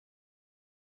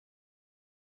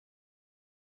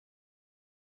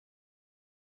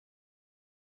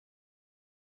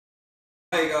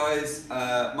Hey guys,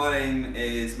 my name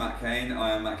is Matt Kane.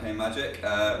 I am Matt Kane Magic.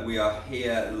 We are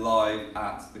here live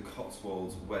at the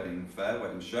Cotswolds Wedding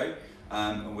Show,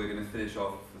 and we're going to finish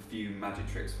off a few magic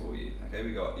tricks for you. Okay,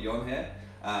 we got Yon here,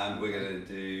 and we're going to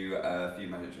do a few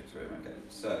magic tricks for him. Okay,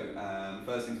 so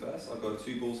first things first, I've got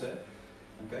two balls here.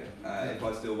 Okay, if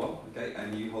I steal one, okay,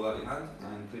 and you hold out your hand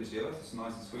and clinch the other, it's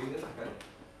nice and squeeze it. Okay.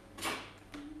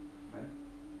 Okay.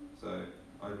 So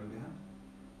open your hand.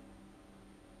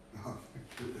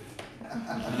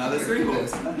 Another three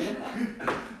balls.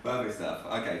 Perfect stuff.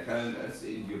 Okay,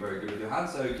 you're very good with your hand,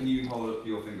 so can you hold up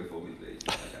your finger for me, please?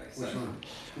 Okay, so. Which one?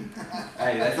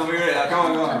 Hey, let's not be rude.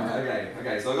 Come on.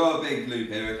 Okay, so I've got a big loop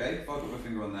here, okay? If I put my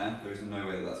finger on there, there's no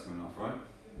way that that's coming off, right?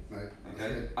 Right.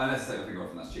 Okay, unless I take my finger off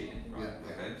and that's cheating, right?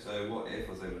 Yeah. Okay, so what if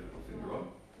I was able to put my finger on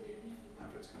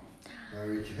and for it to come off?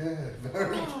 Very good,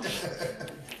 very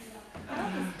good.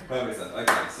 Perfect stuff.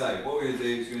 Okay, so what we're going to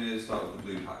do is we're going to start with the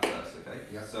blue pack first, okay?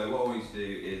 Yeah. So what I want you to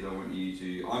do is I want you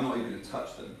to, I'm not even going to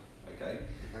touch them, okay?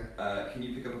 Okay. Can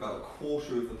you pick up about a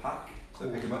quarter of the pack? So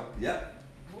pick them up. Yep.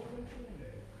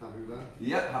 Happy with that?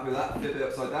 Yep, happy with that. Flip it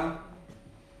upside down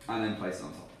and then place it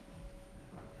on top.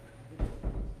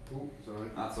 Oh, it's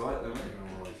alright. That's alright, don't worry.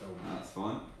 No worries, I'll- That's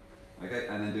fine. Okay,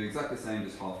 and then do exactly the same,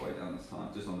 just halfway down this time,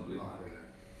 just on the blue pack. halfway down.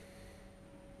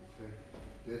 Okay.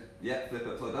 Good. Yeah, flip it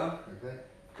upside down. Okay.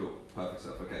 Cool, perfect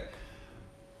stuff. Okay,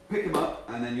 pick them up,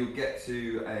 and then you'll get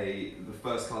to the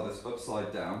first card that's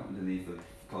upside down underneath the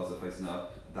cards that are facing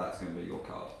up. That's going to be your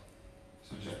card.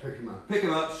 So just pick them up. Pick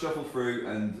them up, shuffle through,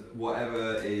 and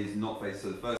whatever is not facing, so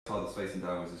the first card that's facing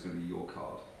downwards is going to be your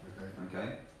card. Okay.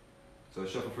 Okay. So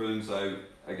shuffle through them. So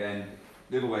again,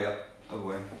 the other way up, other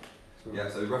way. So Yeah.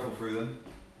 So ruffle through them.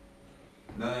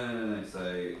 No.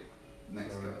 So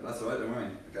next Sorry. card. That's alright. Don't worry.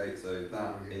 Okay. So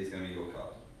that Okay. is going to be your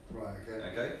card. Right, okay.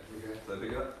 Okay. Okay. So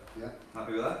pick it up. Yeah.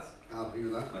 Happy with that? Happy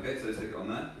with that. Okay, so stick it on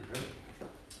there. Okay.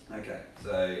 Okay,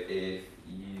 so if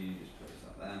you just place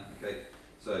that there, okay,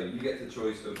 so you get the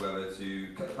choice of whether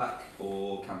to cut the pack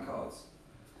or count cards.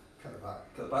 Cut it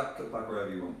back. Cut the pack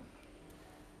wherever you want.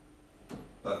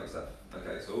 Perfect stuff.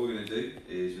 Okay, so all we're going to do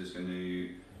is just going to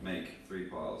make 3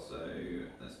 piles. So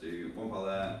let's do 1 pile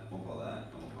there, 1 pile there,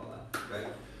 and 1 pile there. Okay.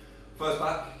 First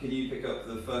pack, can you pick up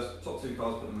the first top 2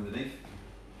 cards, put them underneath?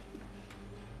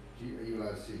 Are you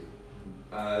allowed to see them?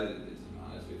 It doesn't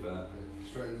matter, to be fair.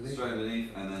 Straight underneath? Straight underneath,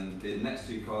 and then the next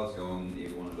 2 cards go on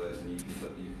either one of those, and you can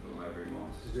put them wherever you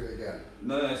want. To do it again?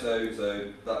 No,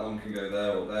 so that one can go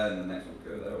there or there, and the next one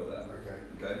can go there or there. Okay.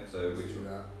 Okay, so Let's which do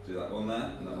that. do that one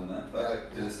there and that one there.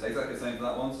 Perfect. Yeah. Do this exactly the same for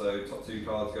that one. So top 2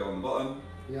 cards go on the bottom.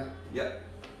 Yeah. Yep.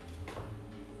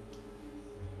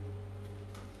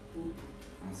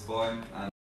 That's fine.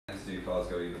 And the next 2 cards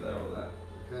go either there or there.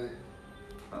 Okay.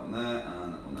 That one there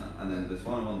and that one there, and then there's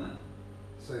final one there.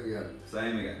 Same again.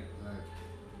 Same again. Right.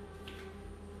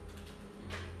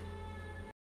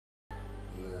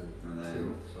 And And then-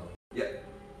 two. So. Yep.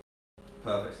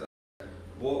 Perfect stuff.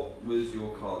 What was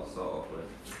your card to start off with?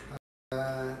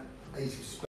 Ace of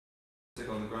spades. Stick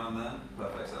on the ground there.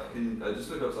 Perfect stuff. Can just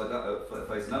look upside down,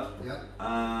 facing up. Yeah.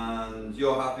 And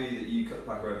you're happy that you cut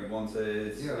the pack wherever you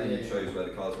wanted, Yeah, and you yeah, chose where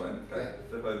the cards went. Okay. Yeah.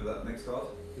 Flip over that next card.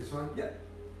 This one? Yeah.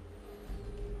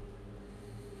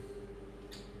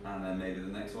 And then maybe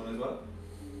the next one as well.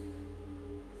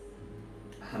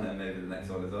 And then maybe the next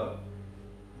one as well.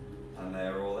 And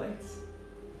they're all 8s.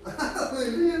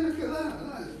 Yeah, look at that.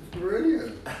 That's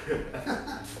brilliant.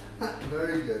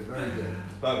 Very good, very good.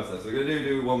 Perfect stuff. So we're going to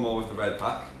do one more with the red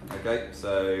pack. Okay,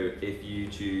 so if you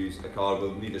choose a card,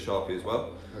 we'll need a Sharpie as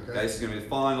well. Okay, Okay. this is going to be the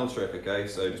final trick. Okay,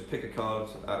 so just pick a card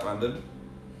at random.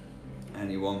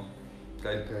 Any one.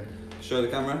 Okay. Okay. Show the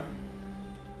camera.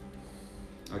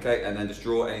 Okay, and then just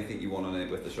draw anything you want on it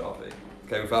with the Sharpie.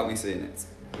 Okay, without me seeing it.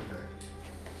 Okay.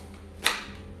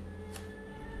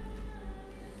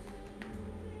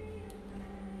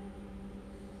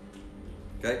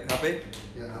 Okay, happy?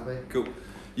 Yeah, happy? Cool.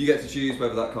 You get to choose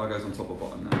whether that card goes on top or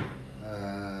bottom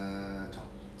now. Top.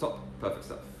 Top. Perfect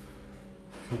stuff.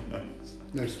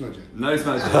 No smudging. No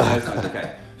smudging. No smudging.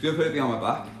 Okay. So you're going to put it behind my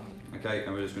back. Okay,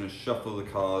 and we're just going to shuffle the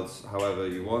cards however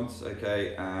you want.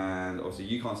 Okay, and obviously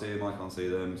you can't see them, I can't see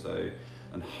them. So,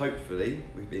 and hopefully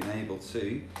we've been able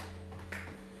to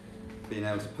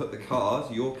put the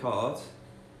card, your card,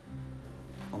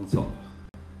 on the top.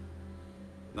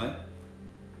 No?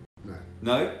 No.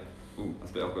 No? Ooh,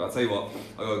 that's a bit awkward. I'll tell you what,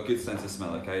 I've got a good sense of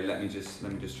smell, okay? Let me just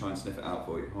try and sniff it out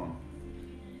for you. Hold on.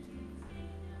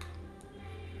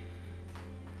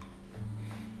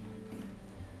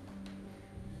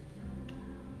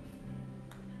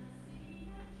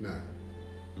 No.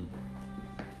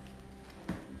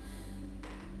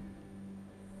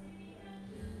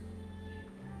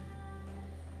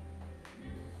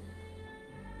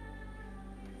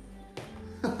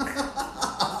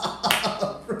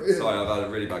 Brilliant. Sorry, I've had a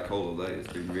really bad cold all day.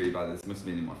 It's been really bad. This must have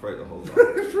been in my throat the whole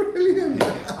time. Brilliant.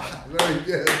 Very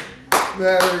good.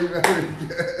 Very, very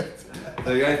good.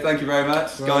 There you go. Thank you very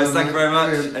much. Well, Guys, thank you very much.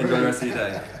 brilliant, Enjoy the rest of your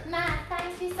day. Matt,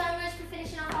 thank you so much for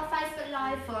finishing off our Facebook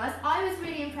Live for us. I was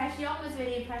really impressed. Jon was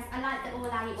really impressed. I liked the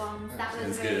all-out ones. That was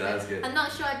That's really good, that was good. I'm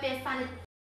not sure I'd be a fan of